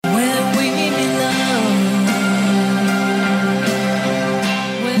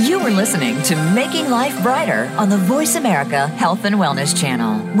listening to Making Life Brighter on the Voice America Health and Wellness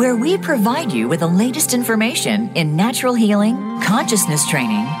Channel, where we provide you with the latest information in natural healing, consciousness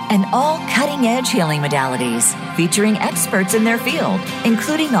training, and all cutting-edge healing modalities, featuring experts in their field,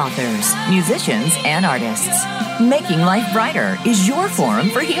 including authors, musicians, and artists. Making Life Brighter is your forum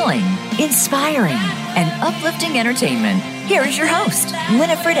for healing, inspiring, and uplifting entertainment. Here is your host,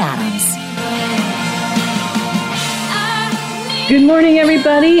 Winifred Adams. Good morning,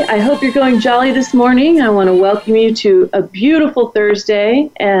 everybody. I hope you're going jolly this morning. I want to welcome you to a beautiful Thursday,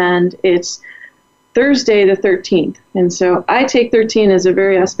 and it's Thursday the 13th. And so I take 13 as a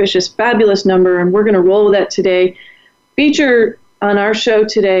very auspicious, fabulous number, and we're going to roll with that today. Feature on our show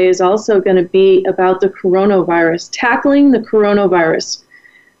today is also going to be about the coronavirus, tackling the coronavirus.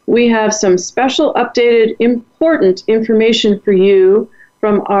 We have some special, updated, important information for you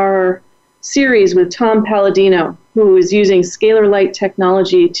from our series with Tom Palladino, who is using scalar light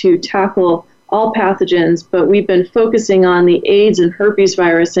technology to tackle all pathogens, but we've been focusing on the AIDS and herpes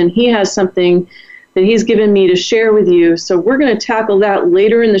virus, and he has something that he's given me to share with you. So we're going to tackle that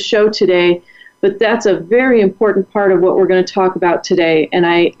later in the show today, but that's a very important part of what we're going to talk about today, and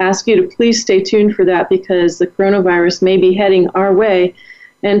I ask you to please stay tuned for that because the coronavirus may be heading our way,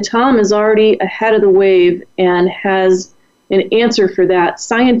 and Tom is already ahead of the wave and has an answer for that,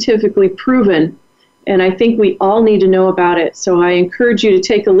 scientifically proven, and I think we all need to know about it. So I encourage you to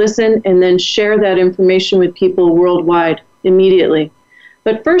take a listen and then share that information with people worldwide immediately.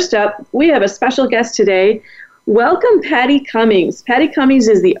 But first up, we have a special guest today. Welcome, Patty Cummings. Patty Cummings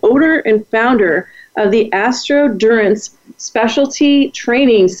is the owner and founder of the Astrodurance Specialty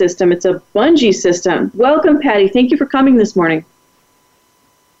Training System. It's a bungee system. Welcome, Patty. Thank you for coming this morning.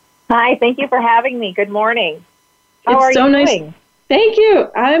 Hi, thank you for having me. Good morning. How are you doing? Thank you.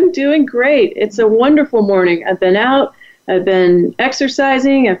 I'm doing great. It's a wonderful morning. I've been out. I've been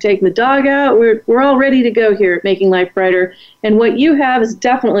exercising. I've taken the dog out. We're all ready to go here at Making Life Brighter. And what you have is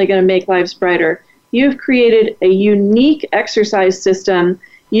definitely going to make lives brighter. You've created a unique exercise system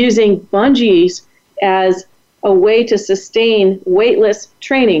using bungees as a way to sustain weightless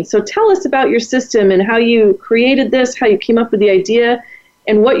training. So tell us about your system and how you created this, how you came up with the idea,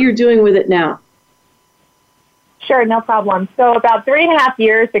 and what you're doing with it now. Sure, no problem. So about 3.5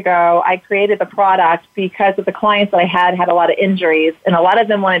 years ago, I created the product because of the clients that I had a lot of injuries, and a lot of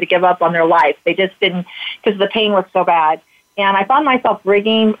them wanted to give up on their life. They just didn't, because the pain was so bad. And I found myself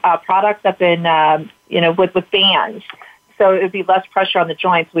rigging products up in, with bands, so it would be less pressure on the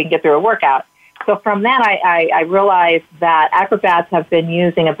joints so we can get through a workout. So from that, I realized that acrobats have been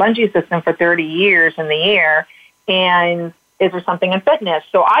using a bungee system for 30 years in the air, and is there something in fitness?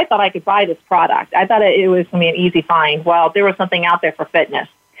 So I thought I could buy this product. I thought it was going to be an easy find. Well, there was something out there for fitness.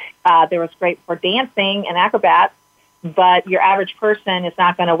 There was great for dancing and acrobats, but your average person is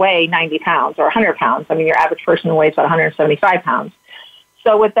not going to weigh 90 pounds or 100 pounds. I mean, your average person weighs about 175 pounds.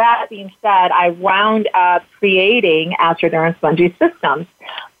 So with that being said, I wound up creating Astrodurance bungee systems.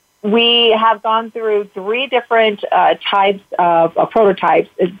 We have gone through 3 different types of prototypes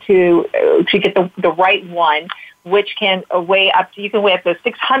to get the right one, which can weigh up to, you can weigh up to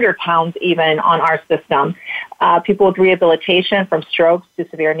 600 pounds even on our system. People with rehabilitation from strokes to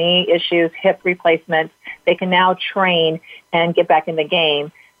severe knee issues, hip replacements, they can now train and get back in the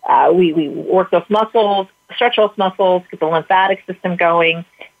game. We work those muscles, stretch those muscles, get the lymphatic system going,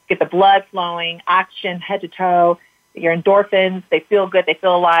 get the blood flowing, oxygen head to toe, your endorphins, they feel good, they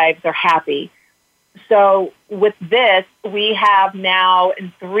feel alive, they're happy. So with this, we have now,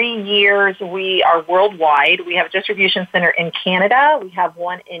 in 3 years, we are worldwide. We have a distribution center in Canada. We have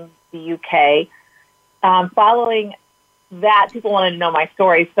one in the UK. Following that, people wanted to know my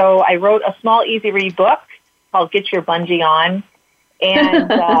story. So I wrote a small, easy-read book called Get Your Bungee On.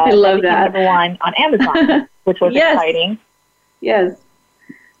 And I love that. Number 1 on Amazon, which was exciting. Yes.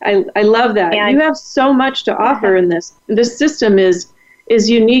 I love that. And you have so much to offer in this. This system is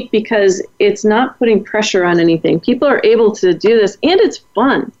unique because it's not putting pressure on anything. People are able to do this, and it's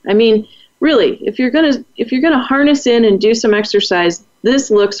fun. I mean, really, if you're gonna harness in and do some exercise,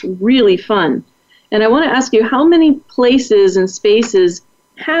 this looks really fun. And I want to ask you, how many places and spaces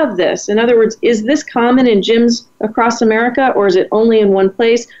have this? In other words, is this common in gyms across America, or is it only in one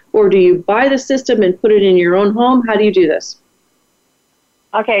place? Or do you buy the system and put it in your own home? How do you do this?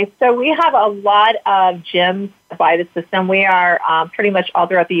 Okay, so we have a lot of gyms that buy the system. We are pretty much all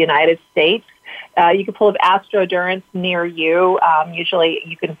throughout the United States. You can pull up Astrodurance near you. Usually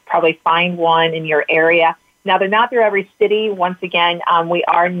you can probably find one in your area. Now, they're not through every city. Once again, we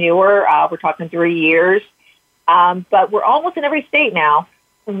are newer. We're talking 3 years. But we're almost in every state now.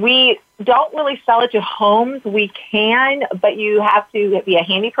 We don't really sell it to homes. We can, but you have to be a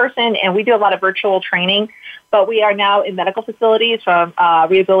handy person, and we do a lot of virtual training. But we are now in medical facilities, from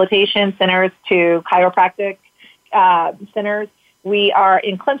rehabilitation centers to chiropractic centers. We are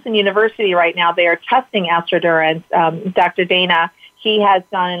in Clemson University right now. They are testing Astrodurance. Dr. Dana, he has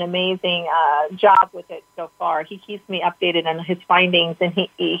done an amazing job with it so far. He keeps me updated on his findings, and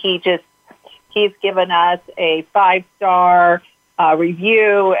he's given us a 5-star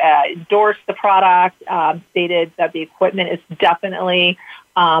review, endorsed the product, stated that the equipment is definitely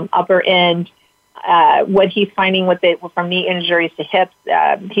upper end. What he's finding with it, from knee injuries to hips,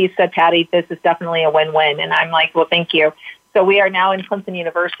 he said, Patty, this is definitely a win-win. And I'm like, well, thank you. So we are now in Clemson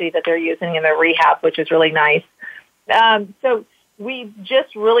University that they're using in their rehab, which is really nice. So we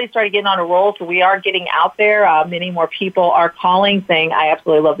just really started getting on a roll. So we are getting out there. Many more people are calling saying, I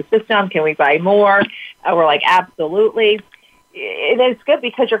absolutely love the system. Can we buy more? We're like, absolutely. It's good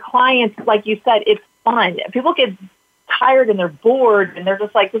because your clients, like you said, it's fun. People get tired and they're bored and they're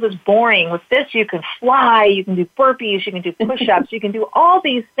just like, this is boring. With this, you can fly, you can do burpees, you can do push-ups, you can do all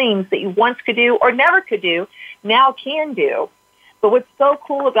these things that you once could do or never could do, now can do. But what's so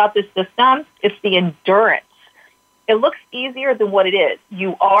cool about this system is the endurance. It looks easier than what it is.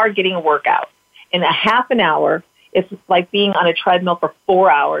 You are getting a workout. In a half an hour, it's like being on a treadmill for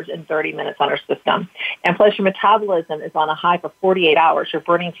 4 hours and 30 minutes on our system. And plus your metabolism is on a high for 48 hours. You're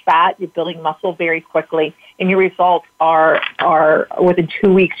burning fat, you're building muscle very quickly, and your results are within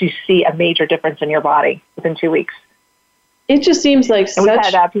 2 weeks, you see a major difference in your body within 2 weeks. It just seems like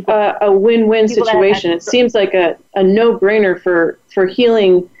such a win-win situation. It seems like a no-brainer for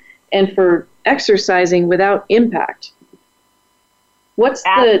healing and for exercising without impact. What's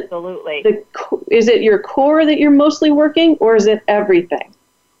Absolutely. Is it your core that you're mostly working, or is it everything?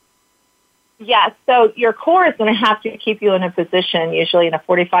 Yeah, so your core is going to have to keep you in a position, usually in a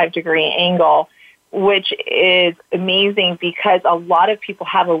 45-degree angle, which is amazing because a lot of people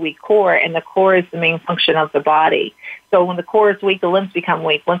have a weak core, and the core is the main function of the body. So when the core is weak, the limbs become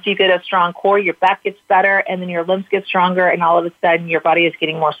weak. Once you get a strong core, your back gets better, and then your limbs get stronger, and all of a sudden your body is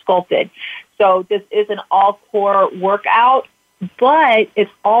getting more sculpted. So this is an all-core workout, but it's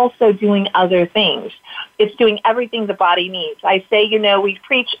also doing other things. It's doing everything the body needs. I say, we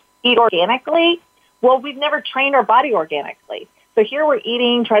preach eat organically. Well, we've never trained our body organically. So here we're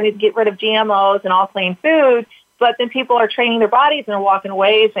eating, trying to get rid of GMOs and all clean food, but then people are training their bodies and they're walking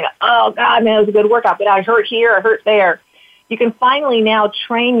away saying, oh, God, man, it was a good workout, but I hurt here, I hurt there. You can finally now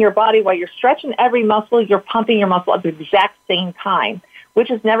train your body while you're stretching every muscle, you're pumping your muscle at the exact same time, which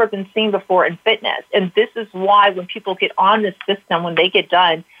has never been seen before in fitness. And this is why when people get on this system, when they get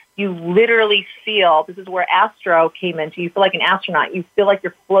done, you literally feel, this is where Astro came into, you feel like an astronaut. You feel like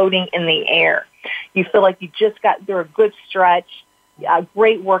you're floating in the air. You feel like you just got through a good stretch, a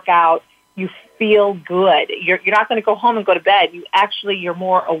great workout. You feel good. You're not going to go home and go to bed. You're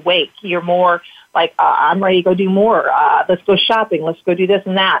more awake. You're more like, I'm ready to go do more. Let's go shopping. Let's go do this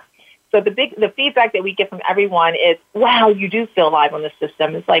and that. So the feedback that we get from everyone is, wow, you do feel alive on the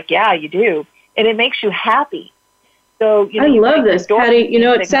system. It's like, yeah, you do. And it makes you happy. So I love this, Patty.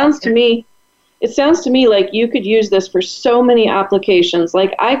 It sounds to me like you could use this for so many applications.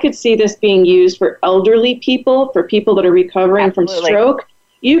 Like I could see this being used for elderly people, for people that are recovering from stroke.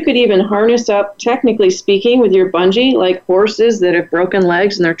 You could even harness up, technically speaking, with your bungee, like horses that have broken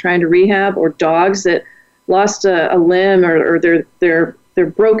legs and they're trying to rehab, or dogs that lost a limb or their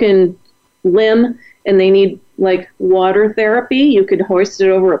broken limb and they need like water therapy. You could hoist it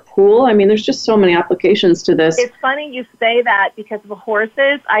over a pool. I mean, there's just so many applications to this. It's funny you say that because of the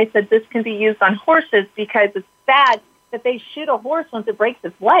horses. I said this can be used on horses because it's sad that they shoot a horse once it breaks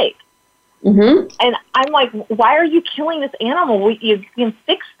its leg. Mm-hmm. And I'm like, why are you killing this animal? You can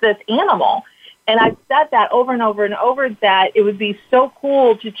fix this animal. And I've said that over and over and over, that it would be so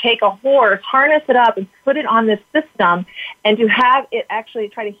cool to take a horse, harness it up, and put it on this system, and to have it actually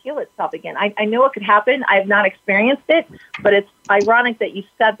try to heal itself again. I know it could happen. I have not experienced it, but it's ironic that you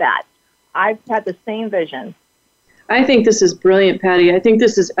said that. I've had the same vision. I think this is brilliant, Patty. I think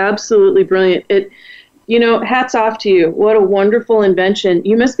this is absolutely brilliant. Hats off to you. What a wonderful invention.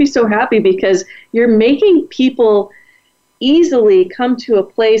 You must be so happy because you're making people easily come to a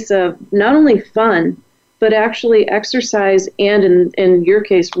place of not only fun, but actually exercise and, in your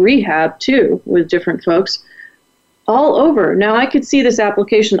case, rehab, too, with different folks all over. Now, I could see this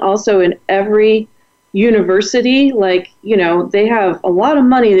application also in every university. Like, they have a lot of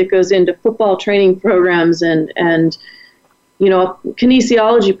money that goes into football training programs and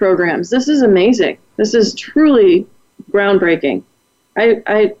kinesiology programs. This is amazing. This is truly groundbreaking.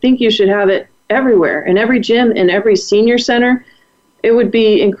 I think you should have it everywhere, in every gym, in every senior center, It would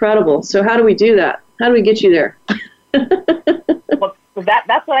be incredible. So how do we do that? How do we get you there? Well,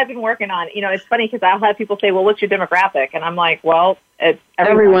 that's what I've been working on. You know, it's funny because I'll have people say, well, what's your demographic? And I'm like, well, it's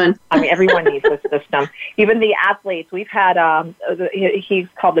everyone. I mean, everyone needs this system. Even the athletes. We've had, he's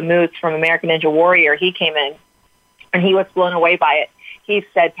called the Moose from American Ninja Warrior. He came in, and he was blown away by it. He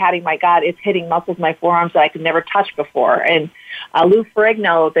said, Patty, my God, it's hitting muscles in my forearms that I could never touch before. And Lou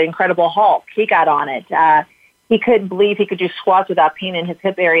Ferrigno, the Incredible Hulk, he got on it. He couldn't believe he could do squats without pain in his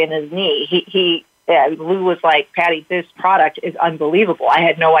hip area and his knee. Lou was like, Patty, this product is unbelievable. I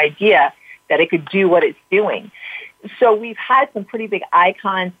had no idea that it could do what it's doing. So we've had some pretty big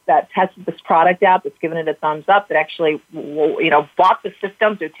icons that tested this product out, that's given it a thumbs up, that actually, bought the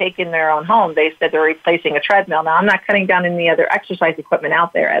system to take in their own home. They said they're replacing a treadmill. Now, I'm not cutting down any other exercise equipment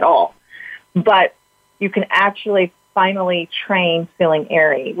out there at all, but you can actually finally train feeling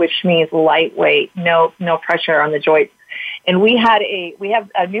airy, which means lightweight, no pressure on the joints. And we have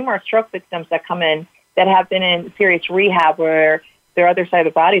numerous stroke victims that come in that have been in serious rehab where their other side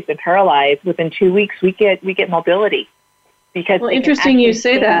of the body's been paralyzed. Within 2 weeks, we get mobility. Because interesting you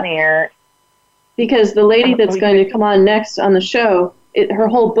say that. There. Because the lady that's going to come on next on the show, her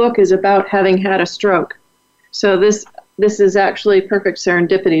whole book is about having had a stroke. So this is actually perfect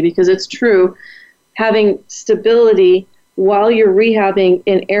serendipity, because it's true. Having stability while you're rehabbing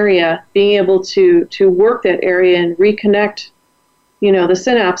an area, being able to work that area and reconnect, the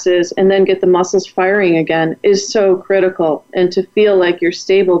synapses, and then get the muscles firing again is so critical. And to feel like you're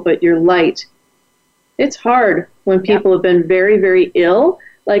stable but you're light. It's hard when people have been very, very ill.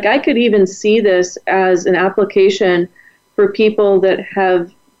 Like, I could even see this as an application for people that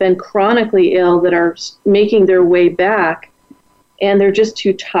have been chronically ill, that are making their way back, and they're just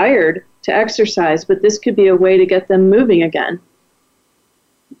too tired to exercise, but this could be a way to get them moving again.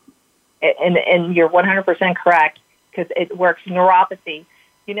 And you're 100% correct, because it works. Neuropathy.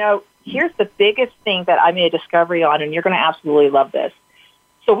 Here's the biggest thing that I made a discovery on, and you're going to absolutely love this.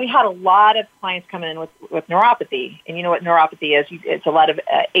 So we had a lot of clients come in with neuropathy, and you know what neuropathy is. It's a lot of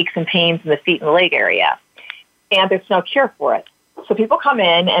aches and pains in the feet and the leg area, and there's no cure for it. So people come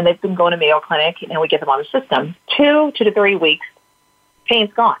in, and they've been going to Mayo Clinic, and we get them on the system. 2 to 3 weeks,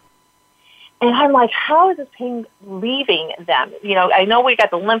 pain's gone. And I'm like, how is this pain leaving them? I know we got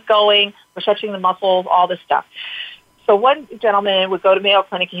the lymph going, we're stretching the muscles, all this stuff. So one gentleman would go to Mayo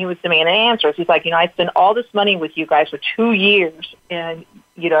Clinic, and he was demanding answers. He's like, I spent all this money with you guys for 2 years, and,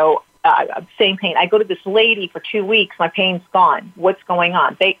 same pain. I go to this lady for 2 weeks, my pain's gone. What's going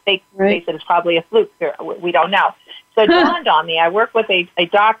on? They said it's probably a fluke. We don't know. So it dawned on me, I work with a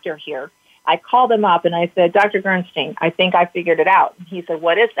doctor here. I called him up and I said, Dr. Gernstein, I think I figured it out. And he said,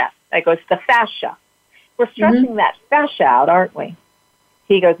 what is that? I go, it's the fascia. We're stretching that fascia out, aren't we?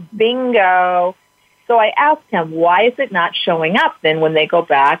 He goes, bingo. So I asked him, why is it not showing up then when they go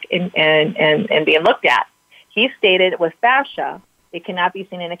back and being looked at? He stated with fascia, it cannot be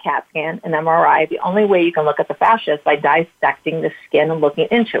seen in a CAT scan, an MRI. The only way you can look at the fascia is by dissecting the skin and looking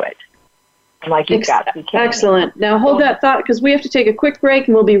into it. I'm like, you've got to be kidding Excellent. me. Now hold that thought, because we have to take a quick break,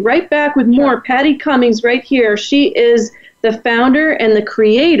 and we'll be right back with more. Patty Cummings right here. She is the founder and the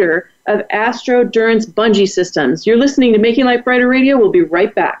creator of Astro Durance Bungee Systems. You're listening to Making Life Brighter Radio. We'll be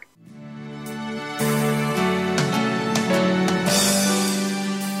right back.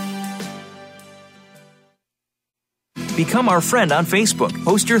 Become our friend on Facebook.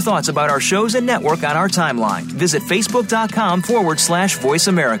 Post your thoughts about our shows and network on our timeline. Visit Facebook.com/Voice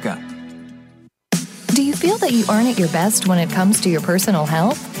America. Do you feel that you aren't at your best when it comes to your personal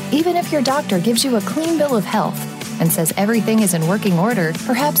health? Even if your doctor gives you a clean bill of health and says everything is in working order,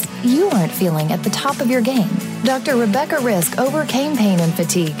 perhaps you aren't feeling at the top of your game. Dr. Rebecca Risk overcame pain and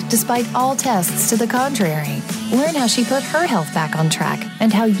fatigue despite all tests to the contrary. Learn how she put her health back on track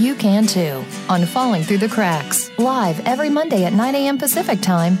and how you can too on Falling Through the Cracks. Live every Monday at 9 a.m. Pacific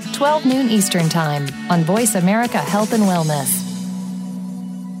Time, 12 noon Eastern Time on Voice America Health and Wellness.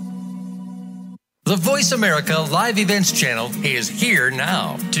 The Voice America Live Events channel is here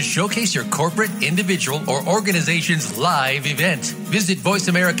now to showcase your corporate, individual, or organization's live event. Visit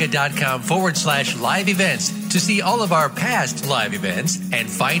voiceamerica.com/live events to see all of our past live events and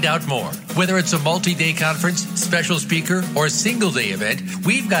find out more. Whether it's a multi-day conference, special speaker, or single-day event,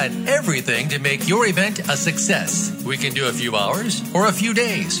 we've got everything to make your event a success. We can do a few hours or a few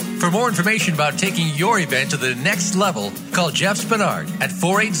days. For more information about taking your event to the next level, call Jeff Spinard at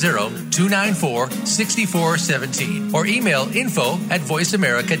 480-294-6417 or email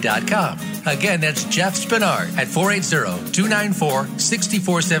info@voiceamerica.com. Again, that's Jeff Spinard at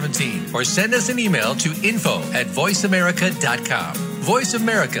 480-294-6417 or send us an email to info@voiceamerica.com. Voice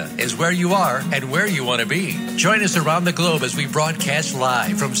America is where you are and where you want to be. Join us around the globe as we broadcast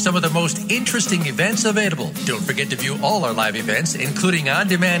live from some of the most interesting events available. Don't forget to view all our live events, including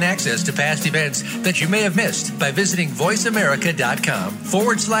on-demand access to past events that you may have missed by visiting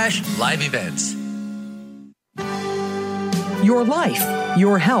voiceamerica.com/live events. Your life,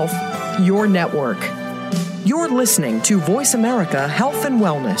 your health, your network. You're listening to Voice America Health and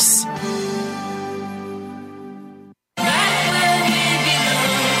Wellness.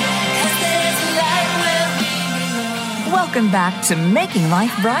 Welcome back to Making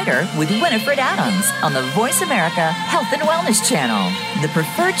Life Brighter with Winifred Adams on the Voice America Health and Wellness Channel, the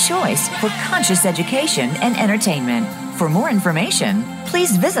preferred choice for conscious education and entertainment. For more information,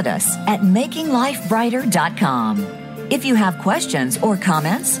 please visit us at makinglifebrighter.com. If you have questions or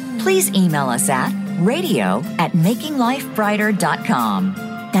comments, please email us at radio@makinglifebrighter.com.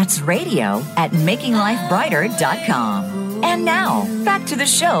 That's radio@makinglifebrighter.com. And now, back to the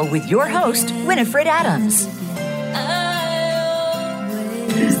show with your host, Winifred Adams.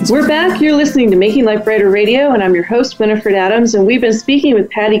 We're back. You're listening to Making Life Brighter Radio, and I'm your host, Winifred Adams, and we've been speaking with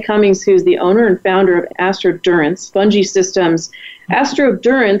Patty Cummings, who's the owner and founder of AstroDurance, Bungee Systems,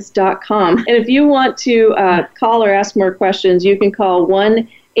 AstroDurance.com. And if you want to call or ask more questions, you can call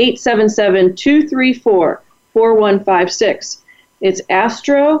 1-877-234-4156. It's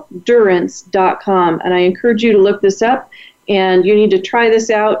AstroDurance.com, and I encourage you to look this up. And you need to try this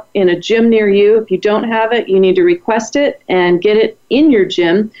out in a gym near you. If you don't have it, you need to request it and get it in your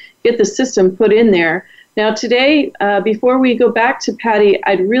gym, get the system put in there. Now today, before we go back to Patty,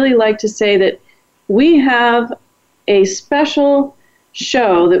 I'd really like to say that we have a special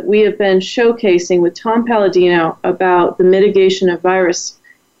show that we have been showcasing with Tom Palladino about the mitigation of virus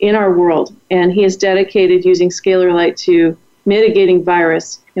in our world. And he is dedicated using scalar light to mitigating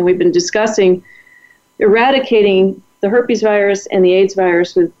virus. And we've been discussing eradicating the herpes virus and the AIDS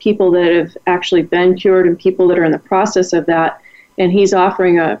virus with people that have actually been cured and people that are in the process of that. And he's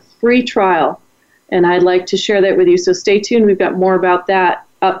offering a free trial. And I'd like to share that with you. So stay tuned. We've got more about that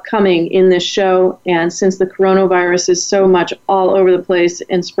upcoming in this show. And since the coronavirus is so much all over the place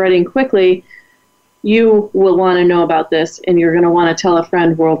and spreading quickly, you will want to know about this and you're going to want to tell a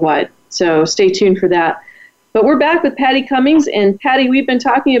friend worldwide. So stay tuned for that. But we're back with Patty Cummings. And Patty, we've been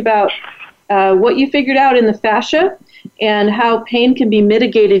talking about what you figured out in the fascia and how pain can be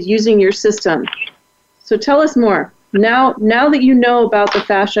mitigated using your system. So tell us more. Now that you know about the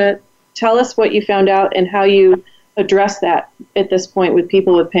fascia, tell us what you found out and how you address that at this point with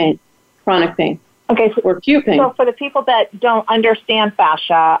people with pain, chronic pain, or acute pain. So for the people that don't understand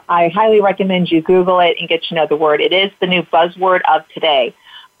fascia, I highly recommend you Google it and get to know the word. It is the new buzzword of today.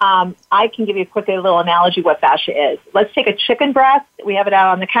 I can give you a quick little analogy what fascia is. Let's take a chicken breast. We have it out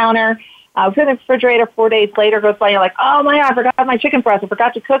on the counter. Put it in the refrigerator. 4 days later goes by, and you're like, oh my God, I forgot my chicken breast. I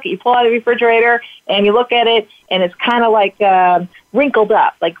forgot to cook it. You pull it out of the refrigerator, and you look at it, and it's kind of like wrinkled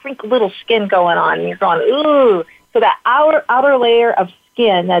up, like wrinkled little skin going on, and you're going, ooh. So that outer layer of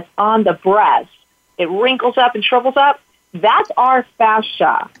skin that's on the breast, it wrinkles up and shrivels up. That's our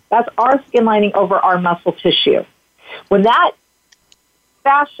fascia. That's our skin lining over our muscle tissue. When that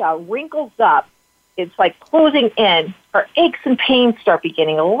fascia wrinkles up, it's like closing in, or aches and pains start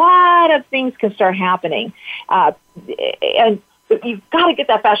beginning. A lot of things can start happening. And you've got to get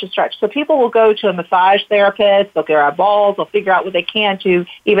that fascia stretched. So people will go to a massage therapist, they'll grab balls, they'll figure out what they can to,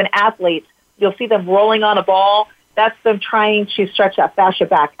 even athletes, you'll see them rolling on a ball. That's them trying to stretch that fascia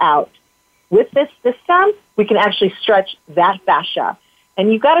back out. With this system, we can actually stretch that fascia.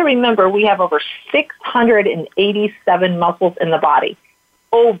 And you've got to remember, we have over 687 muscles in the body.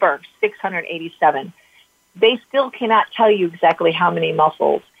 Over 687. They still cannot tell you exactly how many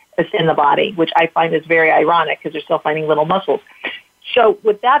muscles is in the body, which I find is very ironic because they're still finding little muscles. So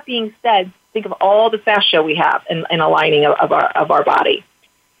with that being said, think of all the fascia we have in a lining of our body.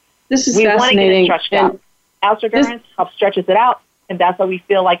 This is fascinating. We want to get it stretched out. AstroDurance helps stretches it out, and that's why we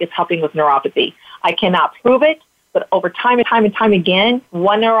feel like it's helping with neuropathy. I cannot prove it, but over time and time again,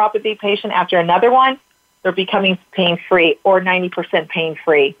 one neuropathy patient after another one, they're becoming pain-free or 90%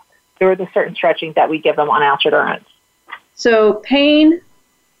 pain-free through the certain stretching that we give them on AstroDurance. So pain,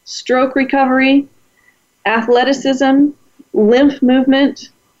 stroke recovery, athleticism, lymph movement,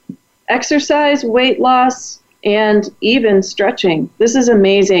 exercise, weight loss, and even stretching. This is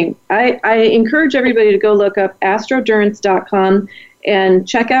amazing. I encourage everybody to go look up AstroDurance.com and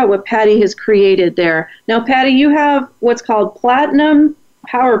check out what Patty has created there. Now, Patty, you have what's called Platinum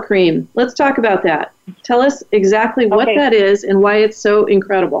Power Cream. Let's talk about that. Tell us exactly what that is and why it's so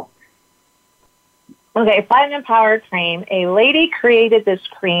incredible. Okay, Platinum Power Cream. A lady created this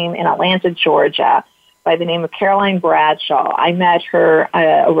cream in Atlanta, Georgia. by the name of Caroline Bradshaw. I met her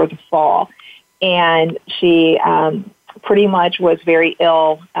over the fall, and she pretty much was very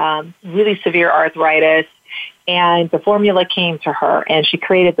ill, really severe arthritis, and the formula came to her, and she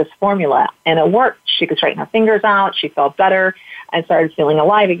created this formula, and it worked. She could straighten her fingers out, she felt better, and started feeling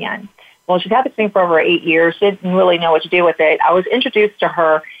alive again. Well, she's had this thing for over 8 years, didn't really know what to do with it. I was introduced to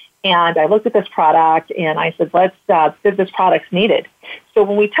her, and I looked at this product, and I said, this product's needed. So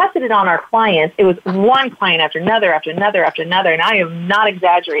when we tested it on our clients, it was one client after another, after another, after another, and I am not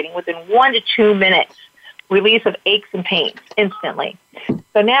exaggerating, within 1 to 2 minutes, release of aches and pains instantly.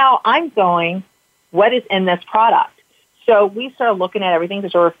 So now I'm going, what is in this product? So we started looking at everything.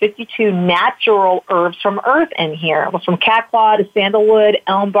 There's over 52 natural herbs from earth in here, from cat claw to sandalwood,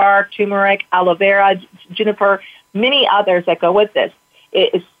 elm bark, turmeric, aloe vera, juniper, many others that go with this.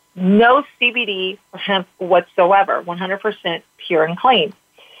 It is no CBD or hemp whatsoever, 100% pure and clean.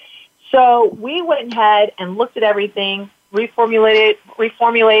 So we went ahead and looked at everything, reformulated,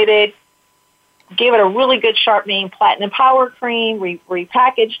 gave it a really good sharp name, Platinum Power Cream,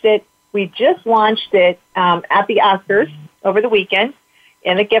 repackaged it. We just launched it at the Oscars over the weekend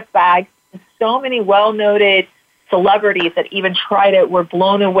in a gift bag. So many well-noted celebrities that even tried it were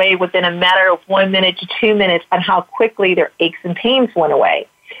blown away within a matter of 1 minute to 2 minutes on how quickly their aches and pains went away.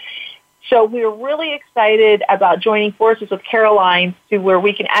 So we were really excited about joining forces with Caroline to where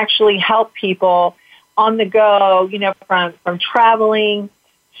we can actually help people on the go, from traveling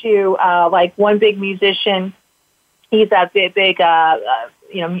to like one big musician. He's a big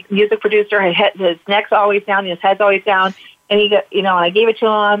music producer. His neck's always down, his head's always down. And and I gave it to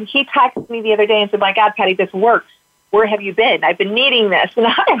him. He texted me the other day and said, "My God, Patty, this works. Where have you been? I've been needing this." And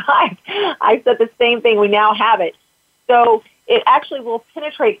I said the same thing. We now have it. So it actually will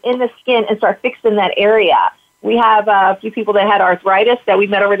penetrate in the skin and start fixing that area. We have a few people that had arthritis that we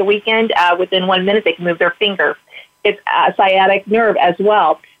met over the weekend. Within 1 minute, they can move their finger. It's a sciatic nerve as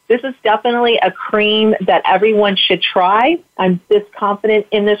well. This is definitely a cream that everyone should try. I'm this confident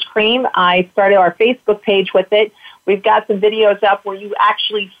in this cream. I started our Facebook page with it. We've got some videos up where you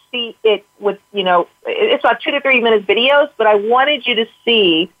actually see it with, it's about 2 to 3 minute videos, but I wanted you to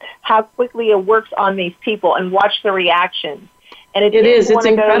see how quickly it works on these people and watch the reactions. And it is, it's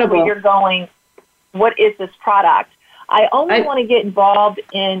incredible. Where you're going, what is this product? I only want to get involved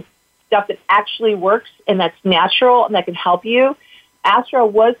in stuff that actually works and that's natural and that can help you. Astra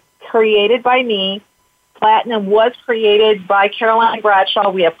was created by me. Platinum was created by Caroline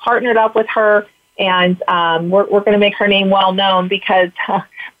Bradshaw. We have partnered up with her, and we're going to make her name well known because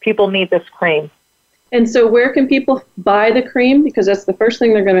people need this cream. And so where can people buy the cream? Because that's the first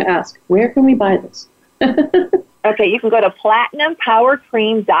thing they're going to ask. Where can we buy this? Okay, you can go to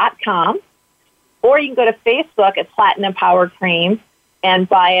platinumpowercream.com, or you can go to Facebook at Platinum Power Cream and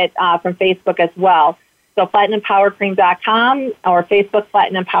buy it from Facebook as well. So platinumpowercream.com or Facebook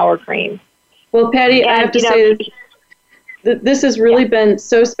Platinum Power Cream. Well, Patty, I have to say this has really been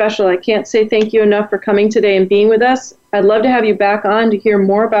so special. I can't say thank you enough for coming today and being with us. I'd love to have you back on to hear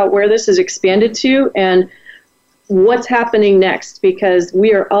more about where this has expanded to and what's happening next, because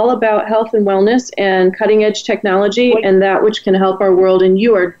we are all about health and wellness and cutting-edge technology and that which can help our world, and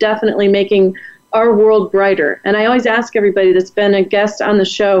you are definitely making our world brighter. And I always ask everybody that's been a guest on the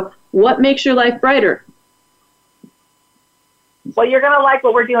show, what makes your life brighter? Well, you're going to like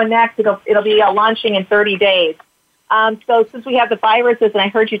what we're doing next. It'll be launching in 30 days. So since we have the viruses, and I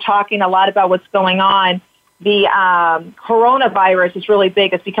heard you talking a lot about what's going on, the coronavirus is really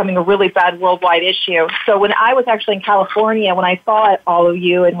big. It's becoming a really bad worldwide issue. So when I was actually in California, when I saw all of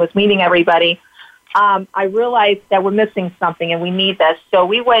you and was meeting everybody, I realized that we're missing something and we need this. So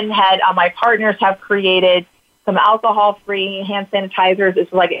we went ahead, my partners have created some alcohol-free hand sanitizers.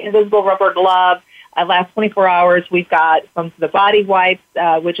 It's like an invisible rubber glove. Last 24 hours, we've got from the body wipes,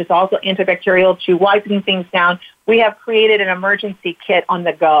 which is also antibacterial, to wiping things down. We have created an emergency kit on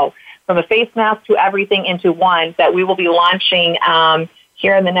the go, from a face mask to everything into one, that we will be launching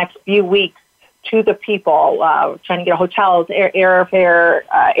here in the next few weeks to the people, trying to get hotels, airfare,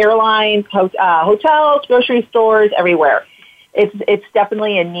 airlines, hotels, grocery stores, everywhere. It's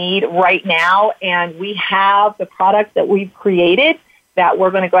definitely a need right now, and we have the products that we've created that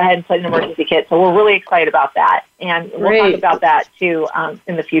we're going to go ahead and put in an emergency kit. So we're really excied about that. And we'll talk about that, too,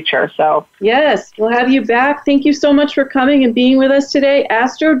 in the future. So yes, we'll have you back. Thank you so much for coming and being with us today.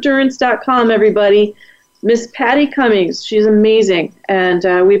 AstroDurance.com, everybody. Miss Patty Cummings, she's amazing. And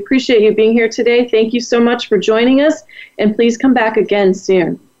we appreciate you being here today. Thank you so much for joining us. And please come back again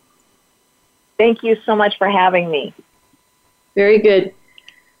soon. Thank you so much for having me. Very good.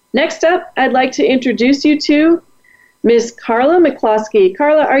 Next up, I'd like to introduce you to Ms. Carla McCloskey.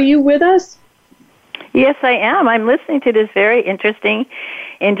 Carla, are you with us? Yes, I am. I'm listening to this very interesting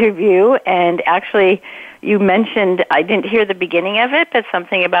interview, and actually, you mentioned, I didn't hear the beginning of it, but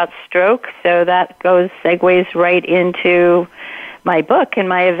something about stroke, so that segues right into my book and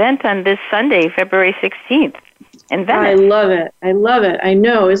my event on this Sunday, February 16th in Venice. I love it. I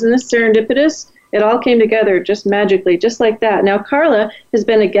know. Isn't this serendipitous? It all came together just magically, just like that. Now, Carla has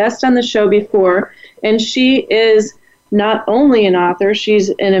been a guest on the show before, and she is not only an author, she's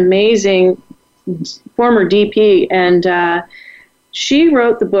an amazing former DP, and she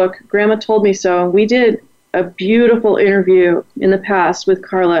wrote the book, Grandma Told Me So. We did a beautiful interview in the past with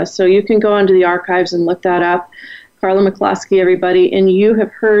Carla, so you can go onto the archives and look that up. Carla McCloskey, everybody, and you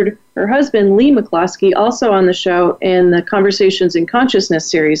have heard her husband, Lee McCloskey, also on the show in the Conversations in Consciousness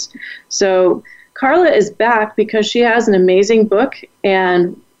series. So Carla is back because she has an amazing book,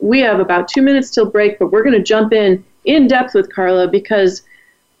 and we have about 2 minutes till break, but we're going to jump in depth with Carla because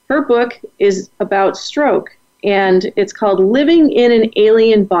her book is about stroke, and it's called Living in an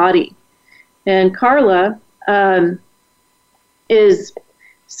Alien Body. And Carla is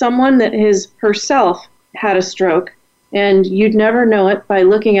someone that has herself had a stroke, and you'd never know it by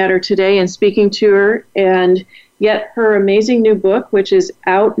looking at her today and speaking to her, and yet her amazing new book, which is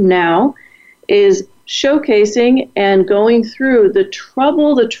out now, is showcasing and going through the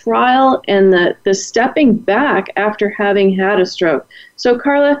trouble, the trial, and the stepping back after having had a stroke. So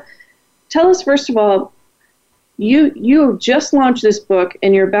Carla, tell us first of all, you just launched this book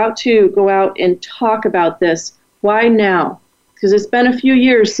and you're about to go out and talk about this. Why now? Because it's been a few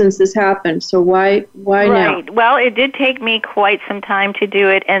years since this happened, so why now? Right. Well, it did take me quite some time to do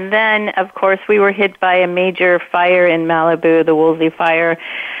it, and then, of course, we were hit by a major fire in Malibu, the Woolsey fire,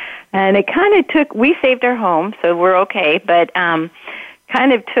 and it kind of took, we saved our home, so we're okay, but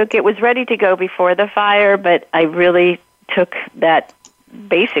it was ready to go before the fire, but I really took that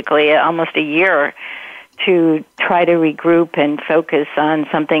basically almost a year to try to regroup and focus on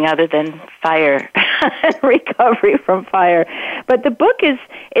something other than fire, recovery from fire. But the book is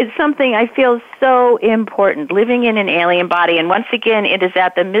something I feel so important, living in an alien body. And once again, it is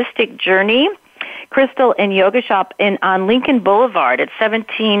at the Mystic Journey Crystal and Yoga Shop on Lincoln Boulevard at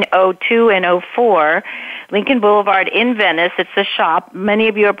 1702 and 04. Lincoln Boulevard in Venice. It's a shop. Many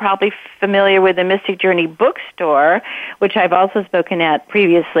of you are probably familiar with the Mystic Journey bookstore, which I've also spoken at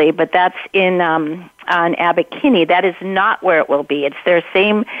previously, but that's on Abbot Kinney. That is not where it will be. It's their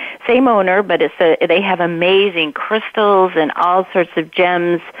same owner, but they have amazing crystals and all sorts of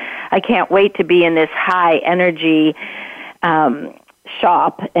gems. I can't wait to be in this high energy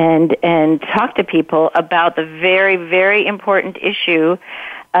shop and talk to people about the very, very important issue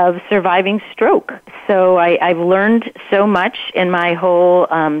of surviving stroke. So I've learned so much in my whole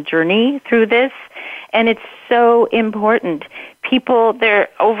journey through this, and it's so important. There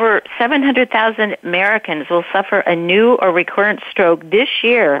over 700,000 Americans will suffer a new or recurrent stroke this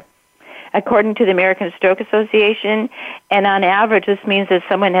year, according to the American Stroke Association, and on average, this means that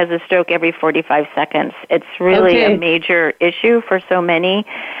someone has a stroke every 45 seconds. It's really a major issue for so many,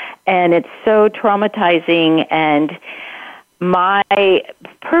 and it's so traumatizing, and my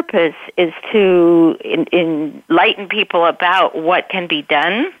purpose is to enlighten people about what can be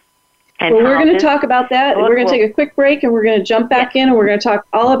done. Well, we're going to talk about that. We're going to take a quick break, and we're going to jump back in, and we're going to talk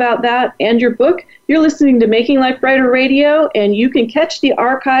all about that and your book. You're listening to Making Life Brighter Radio, and you can catch the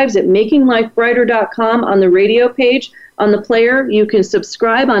archives at makinglifebrighter.com on the radio page. On the player, you can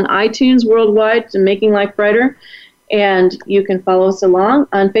subscribe on iTunes worldwide to Making Life Brighter, and you can follow us along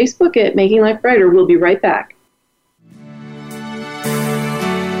on Facebook at Making Life Brighter. We'll be right back.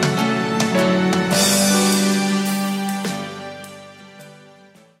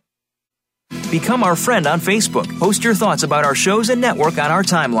 Become our friend on Facebook. Post your thoughts about our shows and network on our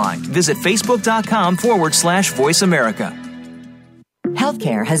timeline. Visit facebook.com/Voice America.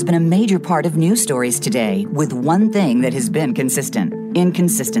 Healthcare has been a major part of news stories today, with one thing that has been consistent: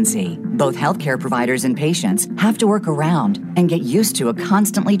 inconsistency. Both healthcare providers and patients have to work around and get used to a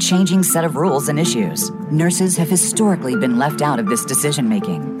constantly changing set of rules and issues. Nurses have historically been left out of this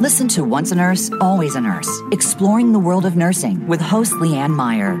decision-making. Listen to Once a Nurse, Always a Nurse, Exploring the World of Nursing with host Leanne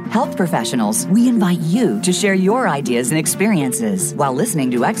Meyer. Health professionals, we invite you to share your ideas and experiences while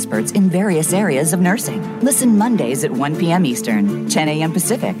listening to experts in various areas of nursing. Listen Mondays at 1 p.m. Eastern, 10 a.m.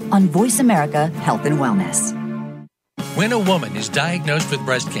 Pacific on Voice America Health and Wellness. When a woman is diagnosed with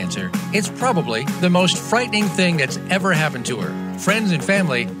breast cancer, it's probably the most frightening thing that's ever happened to her. Friends and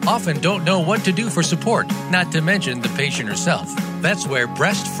family often don't know what to do for support, not to mention the patient herself. That's where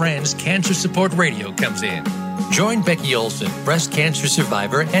Breast Friends Cancer Support Radio comes in. Join Becky Olson, breast cancer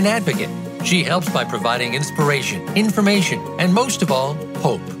survivor and advocate. She helps by providing inspiration, information, and most of all,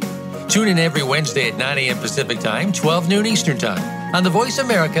 hope. Tune in every Wednesday at 9 a.m. Pacific Time, 12 noon Eastern Time on the Voice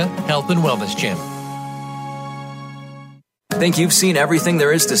America Health and Wellness Channel. Think you've seen everything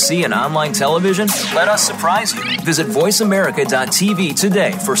there is to see in online television? Let us surprise you. Visit voiceamerica.tv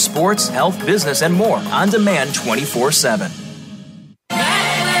today for sports, health, business, and more on demand 24/7.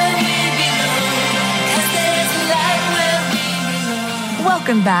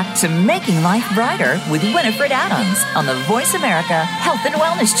 Welcome back to Making Life Brighter with Winifred Adams on the Voice America Health and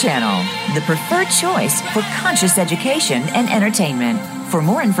Wellness Channel, the preferred choice for conscious education and entertainment. For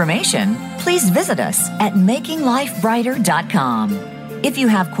more information, please visit us at makinglifebrighter.com. If you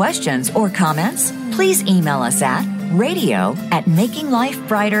have questions or comments, please email us at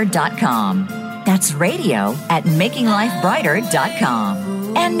radio@makinglifebrighter.com. That's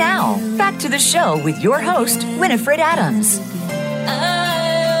radio@makinglifebrighter.com. And now, back to the show with your host, Winifred Adams.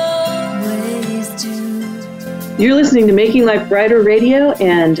 You're listening to Making Life Brighter Radio,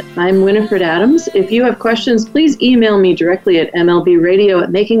 and I'm Winifred Adams. If you have questions, please email me directly at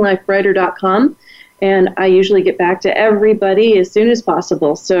mlbradio@makinglifebrighter.com, and I usually get back to everybody as soon as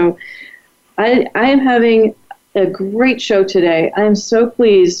possible. So I am having a great show today. I am so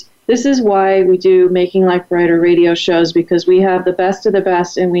pleased. This is why we do Making Life Brighter radio shows, because we have the best of the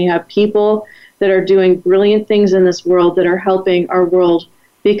best, and we have people that are doing brilliant things in this world that are helping our world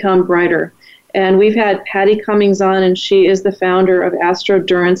become brighter. And we've had Patty Cummings on, and she is the founder of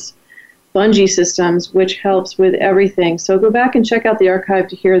Astrodurance Bungee Systems, which helps with everything. So go back and check out the archive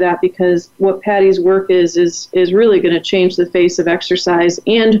to hear that, because what Patty's work is really going to change the face of exercise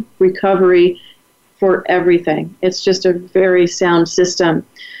and recovery for everything. It's just a very sound system.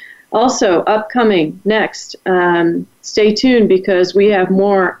 Also, upcoming next, stay tuned, because we have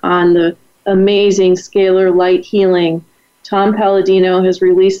more on the amazing scalar light healing. Tom Palladino has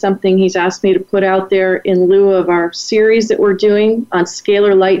released something he's asked me to put out there in lieu of our series that we're doing on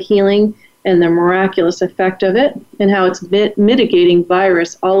scalar light healing and the miraculous effect of it, and how it's mitigating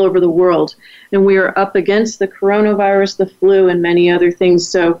virus all over the world. And we are up against the coronavirus, the flu, and many other things.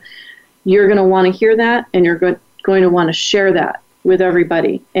 So you're going to want to hear that, and you're going to want to share that with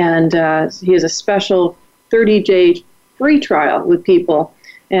everybody. And he has a special 30-day free trial with people.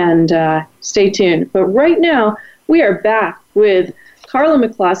 And stay tuned. But right now, we are back with Carla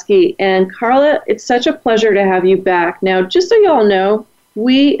McCloskey. And Carla, it's such a pleasure to have you back. Now, just so y'all know,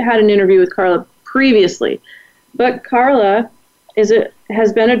 we had an interview with Carla previously. But Carla has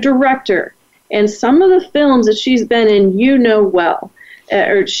been a director. And some of the films that she's been in, you know well.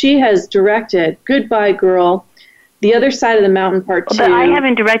 Or she has directed Goodbye Girl, The Other Side of the Mountain Part 2. But I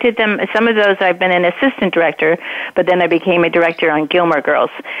haven't directed them. Some of those I've been an assistant director, but then I became a director on Gilmore Girls.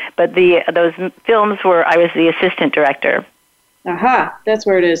 But those films were I was the assistant director. Aha, that's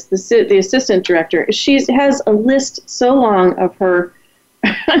where it is, the assistant director. She has a list so long of her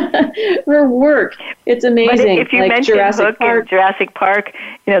her work. It's amazing. But if you mention Hook and Jurassic Park,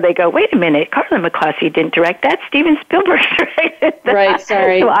 they go, wait a minute, Carla McCloskey didn't direct that. Steven Spielberg directed that. Right,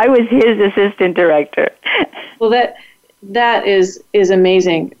 sorry. So I was his assistant director. Well, that is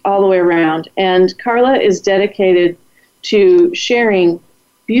amazing all the way around. And Carla is dedicated to sharing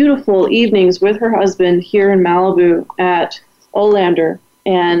beautiful evenings with her husband here in Malibu at Olander.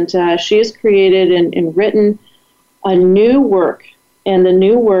 And she has created and written a new work. And the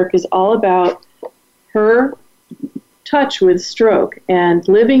new work is all about her touch with stroke. And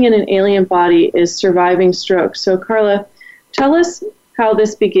living in an alien body is surviving stroke. So, Carla, tell us how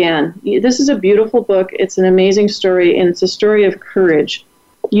this began. This is a beautiful book. It's an amazing story, and it's a story of courage.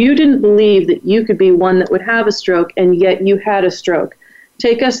 You didn't believe that you could be one that would have a stroke, and yet you had a stroke.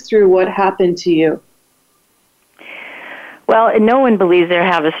 Take us through what happened to you. Well, no one believes they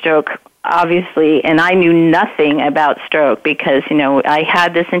have a stroke, obviously, and I knew nothing about stroke because, I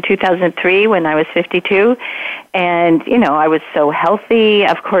had this in 2003 when I was 52, and, I was so healthy.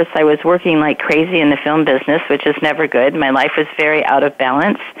 Of course, I was working like crazy in the film business, which is never good. My life was very out of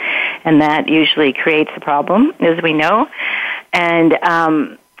balance, and that usually creates a problem, as we know. And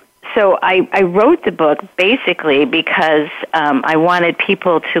so I wrote the book basically because I wanted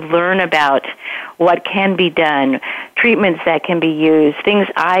people to learn about what can be done, treatments that can be used, things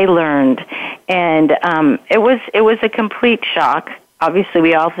I learned, and it was a complete shock. Obviously,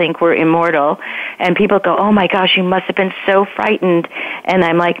 we all think we're immortal, and people go, oh my gosh, you must have been so frightened. And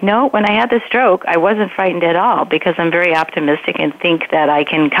I'm like, no, when I had the stroke, I wasn't frightened at all because I'm very optimistic and think that I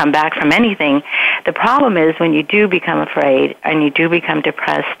can come back from anything. The problem is when you do become afraid and you do become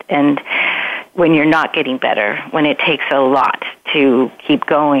depressed and when you're not getting better, when it takes a lot to keep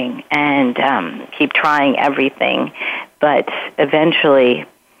going and keep trying everything. But eventually,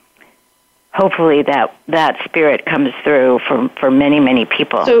 hopefully that spirit comes through for many, many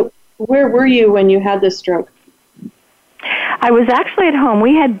people. So where were you when you had this stroke? I was actually at home.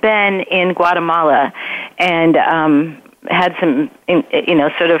 We had been in Guatemala and had some,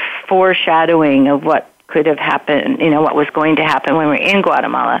 sort of foreshadowing of what could have happened, what was going to happen when we were in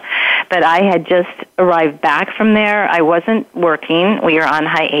Guatemala. But I had just arrived back from there. I wasn't working. We were on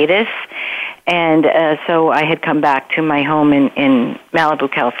hiatus. And so I had come back to my home in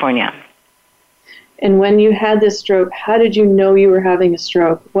Malibu, California. And when you had this stroke, how did you know you were having a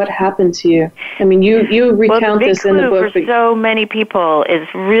stroke? What happened to you? I mean, you recount this in the book. The big clue for so many people is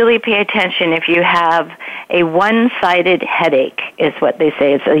really pay attention if you have a one-sided headache, is what they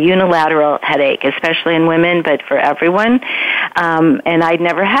say. It's a unilateral headache, especially in women, but for everyone. And I'd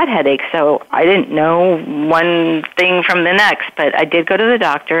never had headaches, so I didn't know one thing from the next. But I did go to the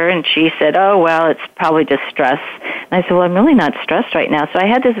doctor, and she said, oh, well, it's probably just stress. And I said, well, I'm really not stressed right now. So I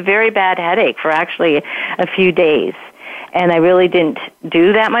had this very bad headache for actually a few days. And I really didn't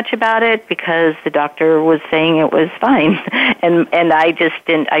do that much about it because the doctor was saying it was fine. And I just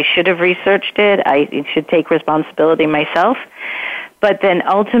didn't, I should have researched it. I should take responsibility myself. But then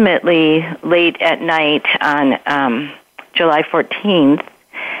ultimately, late at night on July 14th,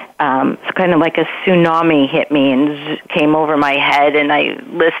 it's kind of like a tsunami hit me and came over my head, and I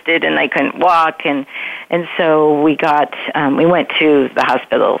listed and I couldn't walk. And so we went to the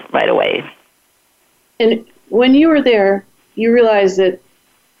hospital right away. And when you were there, you realized that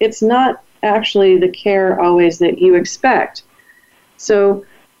it's not actually the care always that you expect. So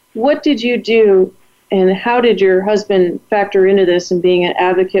what did you do, and how did your husband factor into this and being an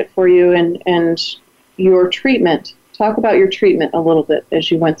advocate for you and your treatment? Talk about your treatment a little bit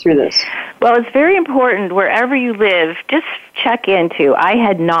as you went through this. Well, it's very important wherever you live, just check into. I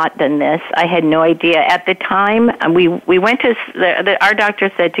had not done this. I had no idea. At the time, we went to, our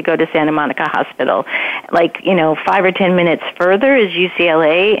doctor said to go to Santa Monica Hospital. 5 or 10 minutes further is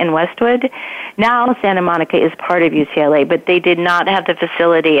UCLA in Westwood. Now Santa Monica is part of UCLA, but they did not have the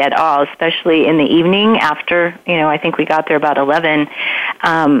facility at all, especially in the evening after, I think we got there about 11.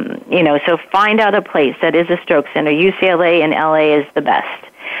 So find out a place that is a stroke center. UCLA and LA is the best.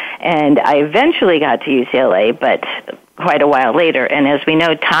 And I eventually got to UCLA, but quite a while later. And as we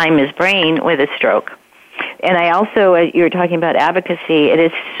know, time is brain with a stroke. And I also, you were talking about advocacy, it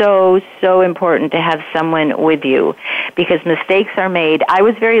is so, so important to have someone with you because mistakes are made. I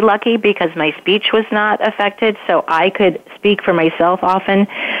was very lucky because my speech was not affected, so I could speak for myself often,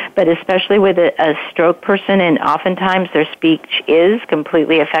 but especially with a stroke person, and oftentimes their speech is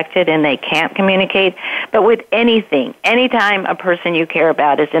completely affected and they can't communicate. But with anything, anytime a person you care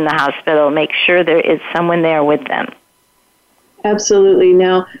about is in the hospital, make sure there is someone there with them. Absolutely.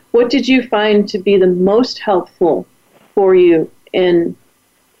 Now, what did you find to be the most helpful for you in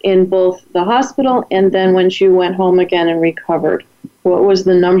both the hospital and then when you went home again and recovered? What was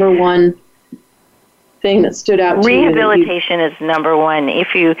the number one thing that stood out to you? Rehabilitation is number one.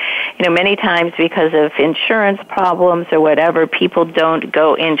 If you many times because of insurance problems or whatever, people don't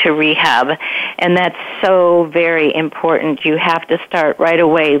go into rehab, and that's so very important. You have to start right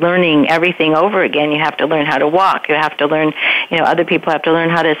away learning everything over again. You have to learn how to walk. You have to learn, other people have to learn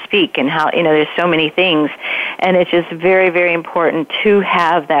how to speak and how, there's so many things, and it's just very, very important to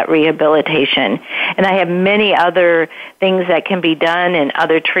have that rehabilitation. And I have many other things that can be done and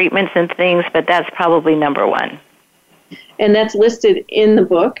other treatments and things, but that's probably number one. And that's listed in the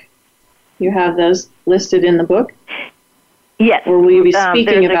book? You have those listed in the book? Yes. Or will you be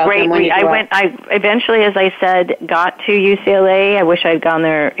speaking about them when you go out? I eventually, as I said, got to UCLA. I wish I'd gone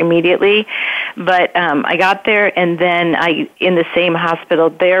there immediately. But I got there, and then in the same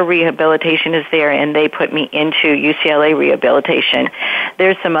hospital, their rehabilitation is there, and they put me into UCLA rehabilitation.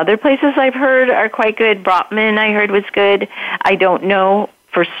 There's some other places I've heard are quite good. Brotman, I heard, was good. I don't know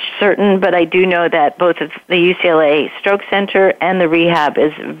for certain, but I do know that both of the UCLA Stroke Center and the rehab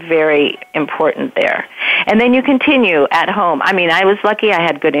is very important there. And then you continue at home. I mean, I was lucky. I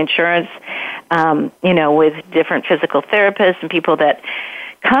had good insurance, with different physical therapists and people that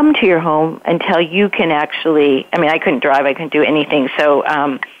come to your home until you can actually, I couldn't drive. I couldn't do anything.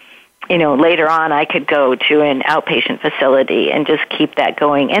 So, later on I could go to an outpatient facility and just keep that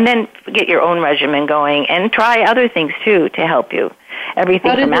going. And then get your own regimen going and try other things, too, to help you.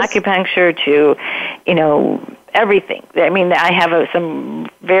 Everything from acupuncture to, everything. I have some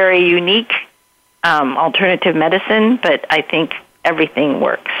very unique alternative medicine, but I think everything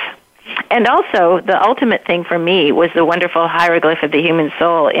works. And also, the ultimate thing for me was the wonderful hieroglyph of the human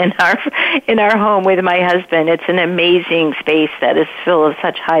soul in our home with my husband. It's an amazing space that is full of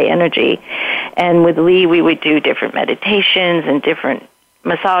such high energy. And with Lee, we would do different meditations and different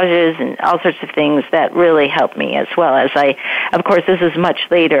massages and all sorts of things that really helped me, as well as of course, this is much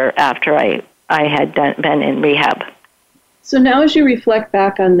later after I had been in rehab. So now as you reflect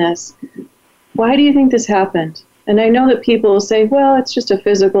back on this, why do you think this happened? And I know that people will say, well, it's just a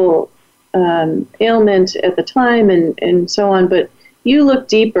physical ailment at the time and so on, but you look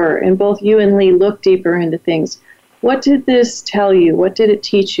deeper, and both you and Lee look deeper into things. What did this tell you? What did it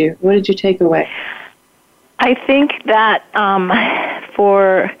teach you? What did you take away? I think that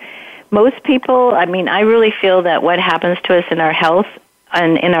for most people, I really feel that what happens to us in our health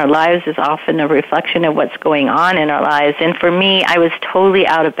and in our lives is often a reflection of what's going on in our lives. And for me, I was totally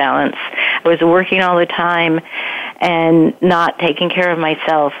out of balance. I was working all the time and not taking care of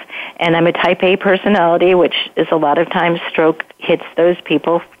myself. And I'm a type A personality, which is a lot of times stroke hits those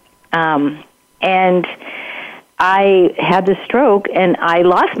people. And I had the stroke, and I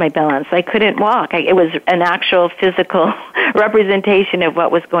lost my balance. I couldn't walk. It was an actual physical representation of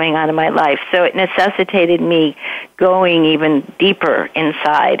what was going on in my life. So it necessitated me going even deeper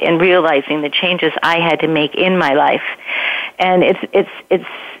inside and realizing the changes I had to make in my life. And it's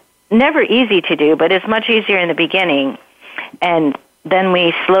never easy to do, but it's much easier in the beginning. And then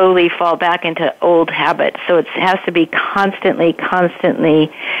we slowly fall back into old habits. So it has to be constantly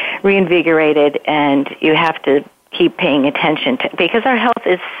reinvigorated, and you have to keep paying attention to, because our health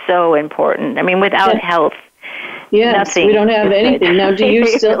is so important. Without health, nothing. We don't have anything. Now, do you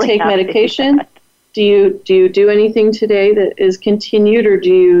still really take medication? Do you do anything today that is continued, or do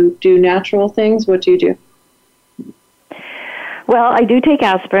you do natural things? What do you do? Well, I do take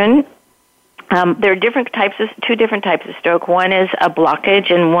aspirin. There are two different types of stroke. One is a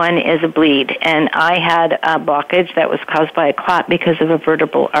blockage and one is a bleed. And I had a blockage that was caused by a clot because of a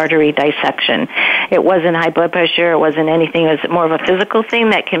vertebral artery dissection. It wasn't high blood pressure. It wasn't anything. It was more of a physical thing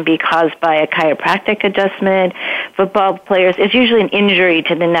that can be caused by a chiropractic adjustment. Football players, it's usually an injury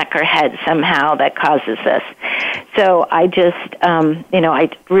to the neck or head somehow that causes this. So I just, I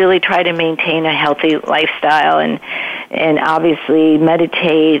really try to maintain a healthy lifestyle and obviously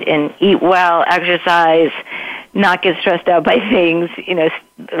meditate and eat well, exercise, not get stressed out by things,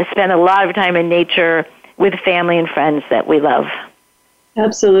 spend a lot of time in nature with family and friends that we love.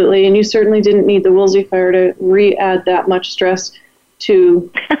 Absolutely. And you certainly didn't need the Woolsey fire to re-add that much stress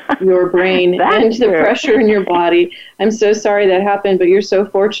to your brain and the pressure in your body. I'm so sorry that happened, but you're so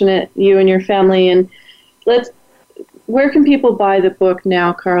fortunate, you and your family. And where can people buy the book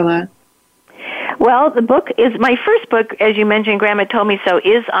now, Carla? Well, the book is, my first book, as you mentioned, Grandma Told Me So,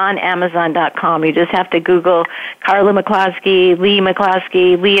 is on Amazon.com. You just have to Google Carla McCloskey, Lee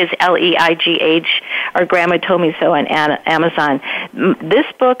McCloskey. Lee is Leigh, or Grandma Told Me So on Amazon. This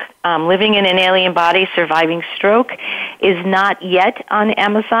book, Living in an Alien Body, Surviving Stroke, is not yet on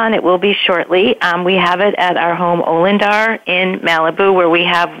Amazon. It will be shortly. We have it at our home, Olindar, in Malibu, where we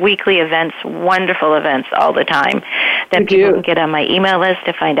have weekly events, wonderful events all the time that people can get on my email list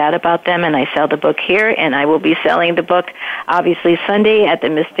to find out about them, and I sell the book here, and I will be selling the book, obviously, Sunday at the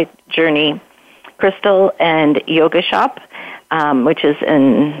Mystic Journey Crystal and Yoga Shop, which is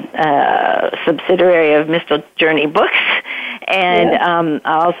a subsidiary of Mystic Journey Books. And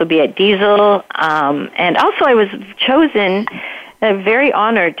I'll also be at Diesel. And also I was chosen, very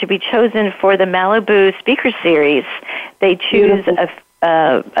honored to be chosen for the Malibu Speaker Series. They choose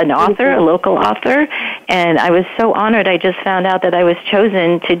an author, a local author, and I was so honored. I just found out that I was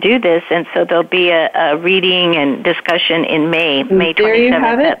chosen to do this, and so there'll be a reading and discussion in May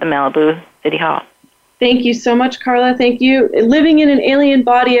 27th at the Malibu City Hall. Thank you so much, Carla. Thank you. Living in an Alien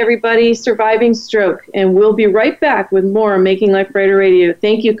Body, everybody, Surviving Stroke. And we'll be right back with more Making Life Brighter Radio.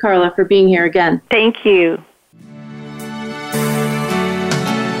 Thank you, Carla, for being here again. Thank you.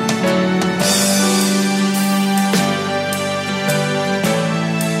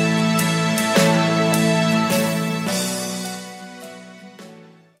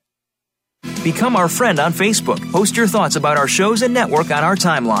 Become our friend on Facebook. Post your thoughts about our shows and network on our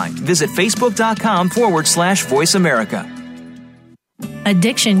timeline. Visit Facebook.com/Voice America.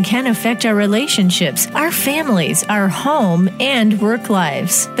 Addiction can affect our relationships, our families, our home, and work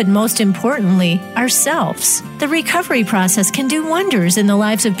lives, but most importantly, ourselves. The recovery process can do wonders in the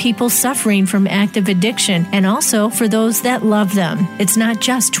lives of people suffering from active addiction and also for those that love them. It's not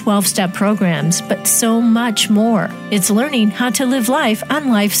just 12-step programs, but so much more. It's learning how to live life on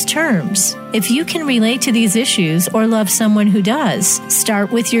life's terms. If you can relate to these issues or love someone who does,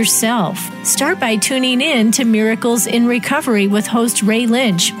 start with yourself. Start by tuning in to Miracles in Recovery with host Ray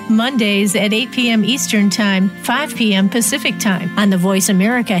Lynch, Mondays at 8 p.m. Eastern Time, 5 p.m. Pacific Time on the Voice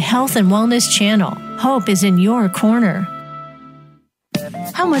America Health and Wellness Channel. Hope is in your corner.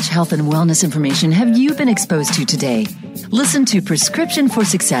 How much health and wellness information have you been exposed to today? Listen to Prescription for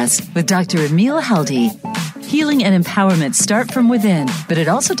Success with Dr. Emil Haldi. Healing and empowerment start from within, but it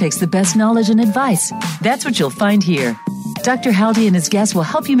also takes the best knowledge and advice. That's what you'll find here. Dr. Haldi and his guests will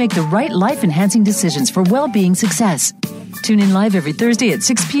help you make the right life-enhancing decisions for well-being success. Tune in live every Thursday at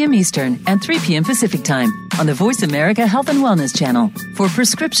 6 p.m. Eastern and 3 p.m. Pacific Time on the Voice America Health and Wellness channel for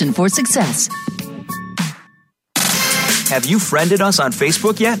Prescription for Success. Have you friended us on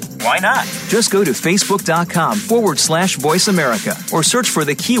Facebook yet? Why not? Just go to facebook.com/Voice America or search for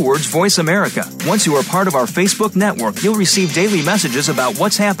the keywords Voice America. Once you are part of our Facebook network, you'll receive daily messages about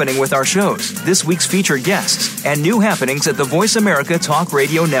what's happening with our shows, this week's featured guests, and new happenings at the Voice America Talk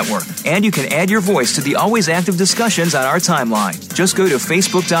Radio Network. And you can add your voice to the always active discussions on our timeline. Just go to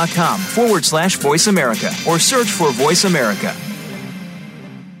facebook.com/Voice America or search for Voice America.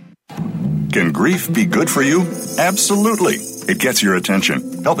 Can grief be good for you? Absolutely. It gets your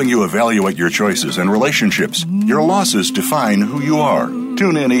attention, helping you evaluate your choices and relationships. Your losses define who you are.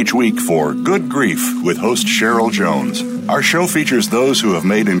 Tune in each week for Good Grief with host Cheryl Jones. Our show features those who have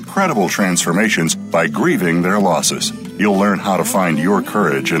made incredible transformations by grieving their losses. You'll learn how to find your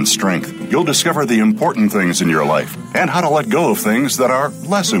courage and strength. You'll discover the important things in your life and how to let go of things that are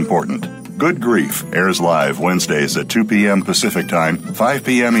less important. Good Grief airs live Wednesdays at 2 p.m. Pacific Time, 5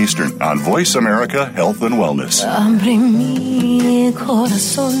 p.m. Eastern on Voice America Health and Wellness.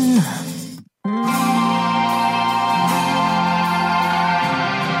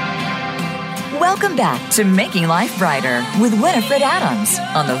 Welcome back to Making Life Brighter with Winifred Adams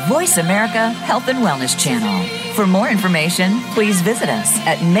on the Voice America Health and Wellness channel. For more information, please visit us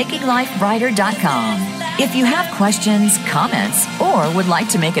at makinglifebrighter.com. If you have questions, comments, or would like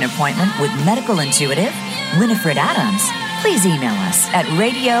to make an appointment with medical intuitive Winifred Adams, please email us at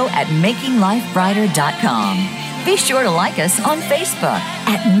radio@makinglifebrighter.com. Be sure to like us on Facebook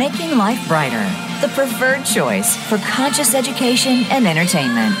at Making Life Brighter, the preferred choice for conscious education and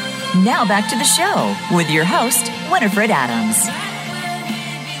entertainment. Now back to the show with your host, Winifred Adams.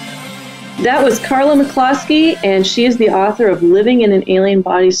 That was Carla McCloskey, and she is the author of Living in an Alien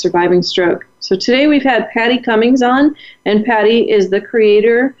Body, Surviving Stroke. So today we've had Patty Cummings on, and Patty is the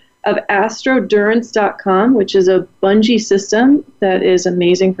creator of AstroDurance.com, which is a bungee system that is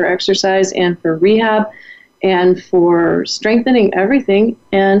amazing for exercise and for rehab and for strengthening everything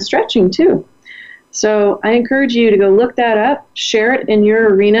and stretching too. So I encourage you to go look that up, share it in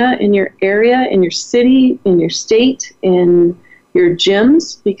your arena, in your area, in your city, in your state, in your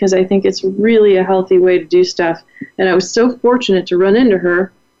gyms, because I think it's really a healthy way to do stuff. And I was so fortunate to run into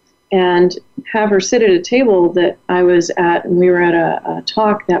her and have her sit at a table that I was at, and we were at a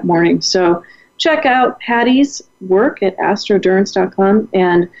talk that morning. So check out Patty's work at AstroDurance.com,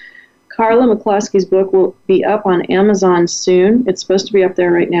 and Carla McCloskey's book will be up on Amazon soon. It's supposed to be up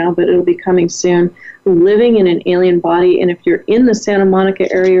there right now, but it'll be coming soon. Living in an Alien Body, and if you're in the Santa Monica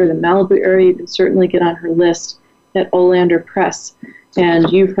area or the Malibu area, you can certainly get on her list at Olander Press.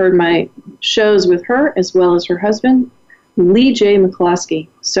 And you've heard my shows with her as well as her husband, Lee J. McCloskey.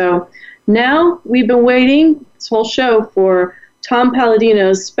 So now we've been waiting this whole show for Tom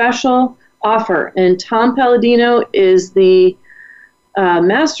Palladino's special offer. And Tom Palladino is the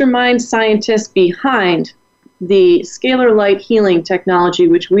mastermind scientist behind the scalar light healing technology,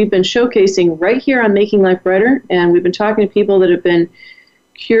 which we've been showcasing right here on Making Life Brighter. And we've been talking to people that have been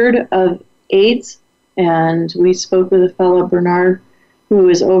cured of AIDS. And we spoke with a fellow, Bernard, who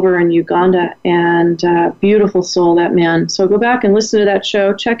is over in Uganda, and beautiful soul, that man. So go back and listen to that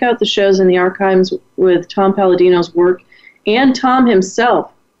show. Check out the shows in the archives with Tom Palladino's work and Tom himself,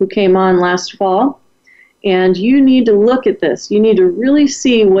 who came on last fall. And you need to look at this. You need to really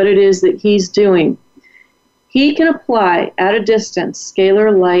see what it is that he's doing. He can apply at a distance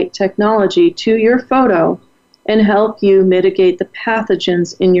scalar light technology to your photo and help you mitigate the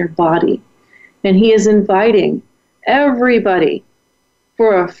pathogens in your body. And he is inviting everybody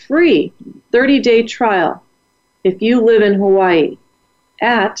for a free 30-day trial if you live in Hawaii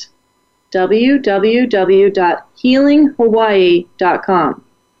at www.healinghawaii.com.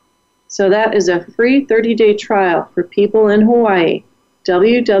 So that is a free 30-day trial for people in Hawaii,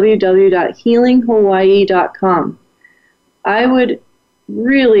 www.healinghawaii.com. I would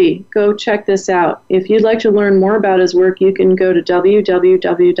really go check this out. If you'd like to learn more about his work, you can go to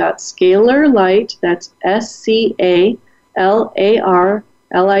www.scalarlight, that's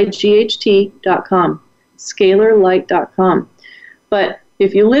SCALARLIGHT.com, scalarlight.com. But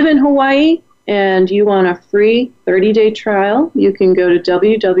if you live in Hawaii and you want a free 30-day trial, you can go to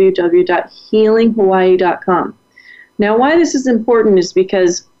www.healinghawaii.com. Now, why this is important is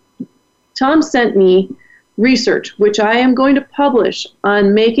because Tom sent me research, which I am going to publish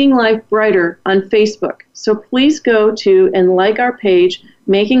on Making Life Brighter on Facebook. So please go to and like our page,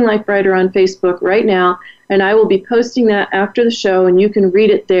 Making Life Brighter on Facebook right now, and I will be posting that after the show, and you can read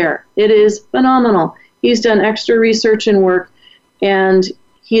it there. It is phenomenal. He's done extra research and work, and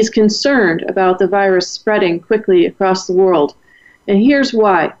he's concerned about the virus spreading quickly across the world. And here's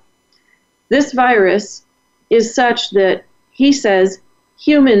why. This virus is such that he says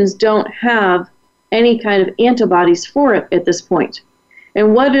humans don't have any kind of antibodies for it at this point.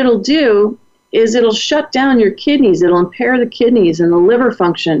 And what it'll do is it'll shut down your kidneys. It'll impair the kidneys and the liver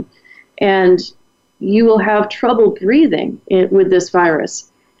function, and you will have trouble breathing with this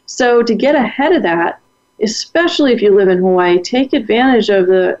virus. So to get ahead of that, especially if you live in Hawaii, take advantage of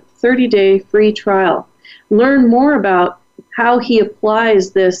the 30-day free trial. Learn more about how he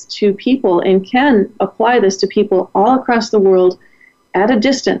applies this to people and can apply this to people all across the world at a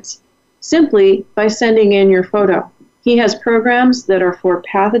distance, simply by sending in your photo. He has programs that are for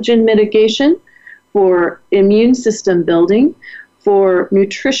pathogen mitigation, for immune system building, for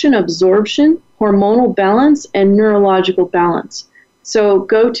nutrition absorption, hormonal balance, and neurological balance. So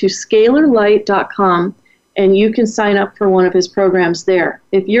go to scalarlight.com and you can sign up for one of his programs there.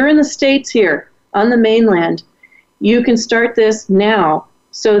 If you're in the States here, on the mainland, you can start this now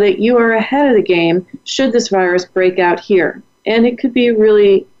so that you are ahead of the game should this virus break out here. And it could be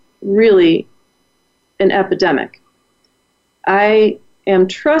really, really an epidemic. I am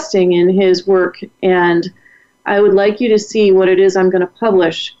trusting in his work, and I would like you to see what it is I'm going to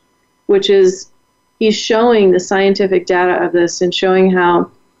publish, which is he's showing the scientific data of this and showing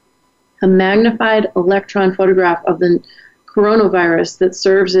how a magnified electron photograph of the coronavirus that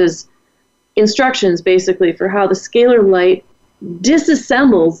serves as instructions basically for how the scalar light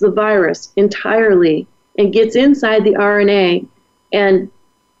disassembles the virus entirely and gets inside the RNA and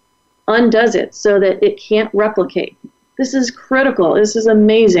undoes it so that it can't replicate. This is critical. This is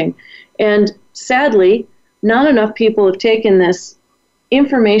amazing. And sadly, not enough people have taken this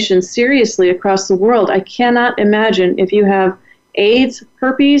information seriously across the world. I cannot imagine if you have AIDS,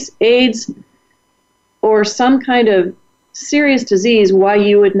 herpes, AIDS, or some kind of serious disease, why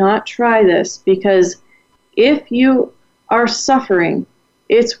you would not try this, because if you are suffering,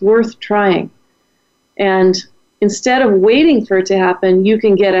 it's worth trying. And instead of waiting for it to happen, you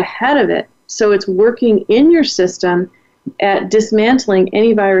can get ahead of it. So it's working in your system at dismantling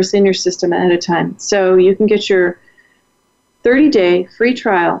any virus in your system ahead of time. So you can get your 30-day free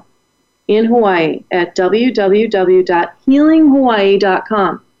trial in Hawaii at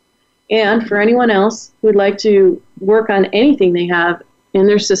www.healinghawaii.com. And for anyone else who would like to work on anything they have in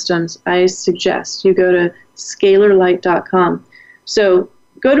their systems, I suggest you go to scalarlight.com. So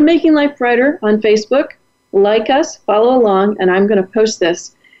go to Making Life Brighter on Facebook, like us, follow along, and I'm going to post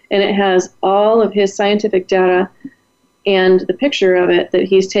this. And it has all of his scientific data and the picture of it that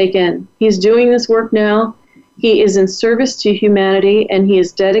he's taken. He's doing this work now. He is in service to humanity, and he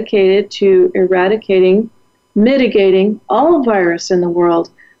is dedicated to eradicating, mitigating all virus in the world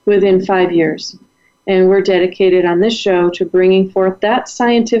within 5 years. And we're dedicated on this show to bringing forth that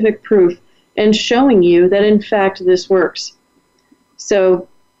scientific proof and showing you that, in fact, this works. So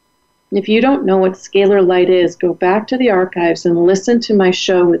if you don't know what scalar light is, go back to the archives and listen to my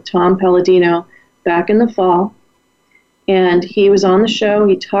show with Tom Palladino back in the fall. And he was on the show.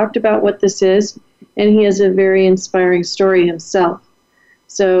 He talked about what this is, and he has a very inspiring story himself.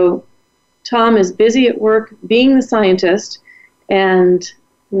 So Tom is busy at work being the scientist, and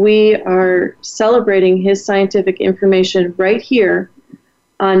we are celebrating his scientific information right here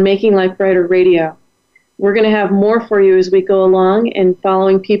on Making Life Brighter Radio. We're going to have more for you as we go along and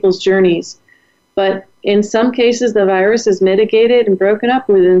following people's journeys. But in some cases, the virus is mitigated and broken up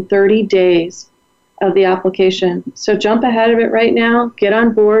within 30 days of the application. So jump ahead of it right now. Get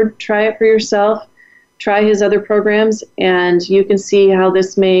on board. Try it for yourself. Try his other programs, and you can see how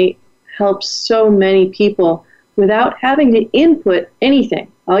this may help so many people without having to input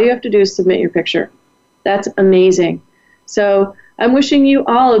anything. All you have to do is submit your picture. That's amazing. So I'm wishing you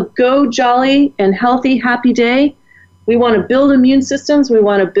all a go jolly and healthy, happy day. We want to build immune systems. We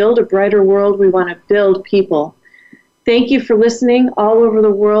want to build a brighter world. We want to build people. Thank you for listening all over the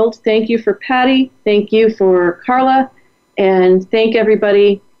world. Thank you for Patty. Thank you for Carla. And thank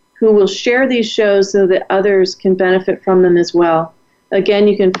everybody who will share these shows so that others can benefit from them as well. Again,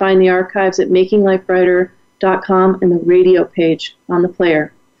 you can find the archives at makinglifebrighter.com and the radio page on the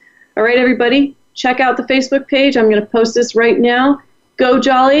player. All right, everybody, check out the Facebook page. I'm going to post this right now. Go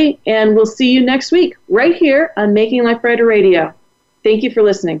jolly, and we'll see you next week right here on Making Life Brighter Radio. Thank you for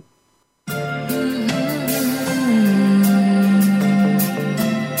listening.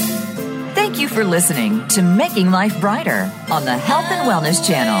 Thank you for listening to Making Life Brighter on the Health and Wellness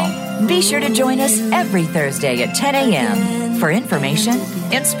Channel. Be sure to join us every Thursday at 10 a.m. for information,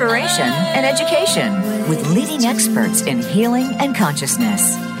 inspiration, and education with leading experts in healing and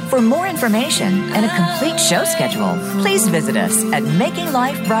consciousness. For more information and a complete show schedule, please visit us at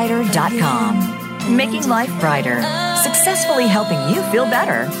makinglifebrighter.com. Making Life Brighter, successfully helping you feel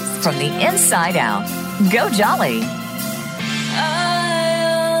better from the inside out. Go Jolly!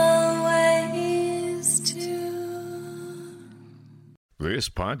 This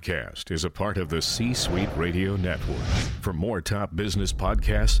podcast is a part of the C-Suite Radio Network. For more top business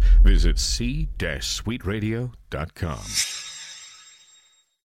podcasts, visit c-suiteradio.com.